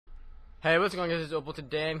Hey, what's going on, guys? It's Opal.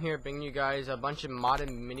 Today I'm here bringing you guys a bunch of modded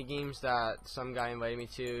minigames that some guy invited me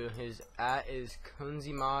to. His @ is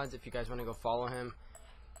Kunzi Mods. If you guys want to go follow him,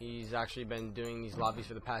 he's actually been doing these lobbies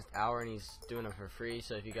for the past hour and he's doing them for free.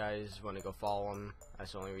 So if you guys want to go follow him,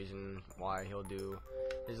 that's the only reason why he'll do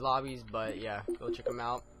his lobbies. But yeah, go check him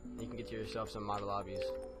out. You can get to yourself some modded lobbies.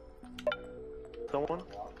 Someone?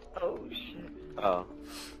 Oh shit. Oh.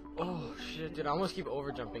 Oh shit, dude! I almost keep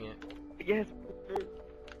over jumping it. Yes.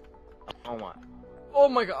 Oh my. Oh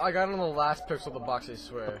my god! I got on the last pixel of the box. I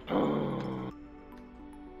swear.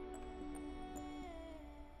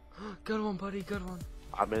 Good one, buddy. Good one.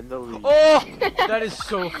 I'm in the lead. Oh, that is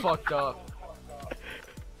so fucked up.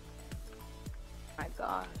 My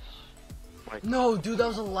gosh. No, dude, that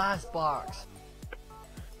was the last box.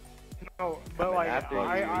 No, but like, after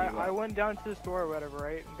I went down to the store or whatever,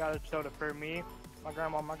 right, and got a soda for me, my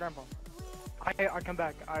grandma, my grandpa. I come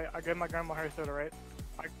back, I give my grandma her soda, right?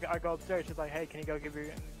 I go upstairs, she's like, hey, can you go give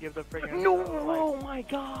the freaking No, like, oh my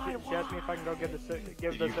god, she asked me if I can go give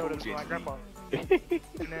the soda to my grandpa. And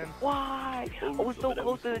then why? I was so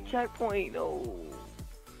close to the checkpoint, no.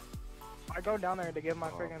 I go down there to give my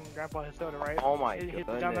freaking grandpa his soda, right? Oh my He's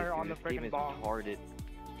goodness, down there on the dude, this game freaking is bong.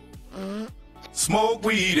 retarded. Smoke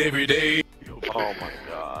weed every day. Oh my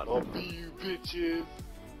god. I'll be you bitches.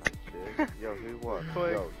 Yo, who won?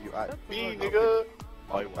 Quick. Yo, you Me, nigga.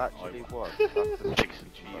 I actually won.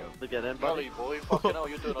 Look at him, buddy. Molly, boy. Fucking hell,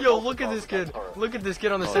 you're doing a Yo, dolphin look at this dance. kid. That's Look at this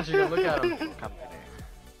kid on the sentry gun. Look at him. Come to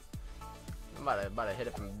I'm about to hit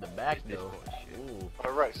it from the back though. Ooh.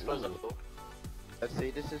 Alright, suppose it. Let's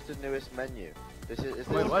see, this is the newest menu. This is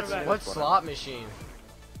Wait, what's the what newest one. slot machine?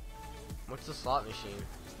 What's the slot machine?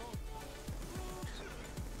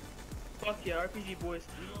 Fuck yeah, RPG boys.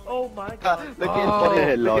 Oh my Look god. at his Oh,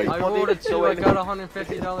 body. Look at his I body. rolled a 2. Yo, I look got at-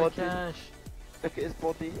 $150 cash. Look at his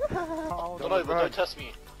body. Don't over, don't test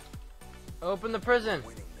me. Open the prison.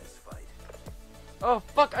 Oh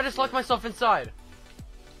fuck! I just locked myself inside.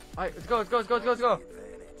 Alright, let's go, let's go, let's go, let's go, let's go.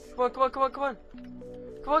 Come on, come on, come on, come on.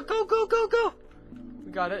 Come on, go, go, go, go.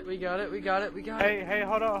 We got it, we got it, we got it, we got it. Hey,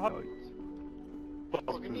 hold on.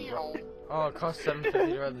 Oh, it cost $750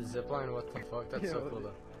 to ride the zipline. What the fuck? That's so cool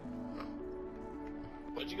though.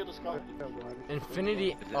 Where'd you get this guy?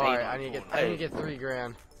 Infinity. Alright, I need to get 3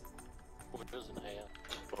 grand. What is an AM?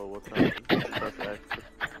 Oh, what's that?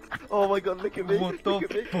 Oh my god, look at me. What the Look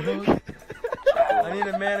at me. fuck? I need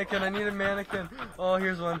a mannequin. I need a mannequin. Oh,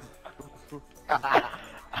 here's one.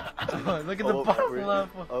 Oh, look at the bottom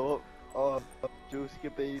left. Oh, Juice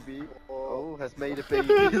baby. Oh, has made a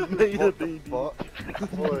baby. Has made a baby. What?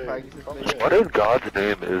 What in God's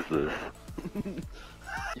name is this?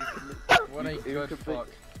 What a good fuck.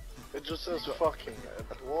 It just says fucking, man.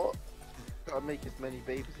 What? Gotta make as many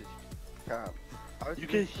babies as you can. You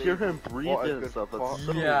can hear him breathe and stuff. That's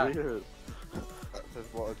so Yeah. weird. That says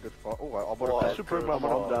what a good fuck. Oh, I'm What on a a I bed. should bring my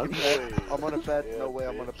mom down. I'm on a bed. Yeah, No way.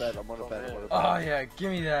 I'm on a bitch. bed. I'm on a bed. I'm on a bed. Oh yeah,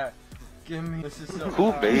 give me that. Give me. This is so.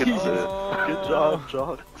 Who made it? Oh. Good job,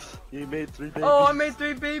 Jocks. You made 3 babies. Oh, I made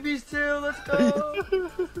 3 babies too. Let's go.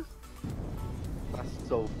 That's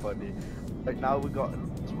so funny. Right now we got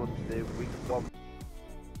this one to do. Week 1.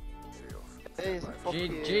 Hey, it's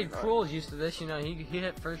fucking- Jade Cruel's used to this. You know, he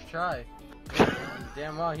hit first try.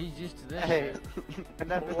 Damn well, he's used to this. Hey, Shit. I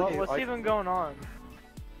never knew. What's even going on?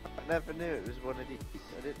 I never knew it was one of these.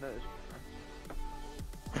 I didn't know it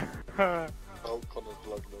was. Oh, Connor's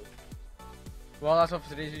blood, no. Well, that's all for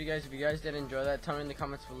today's video, guys. If you guys did enjoy that, tell me in the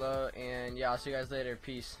comments below. And yeah, I'll see you guys later.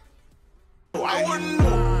 Peace. I wouldn't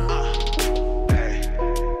know.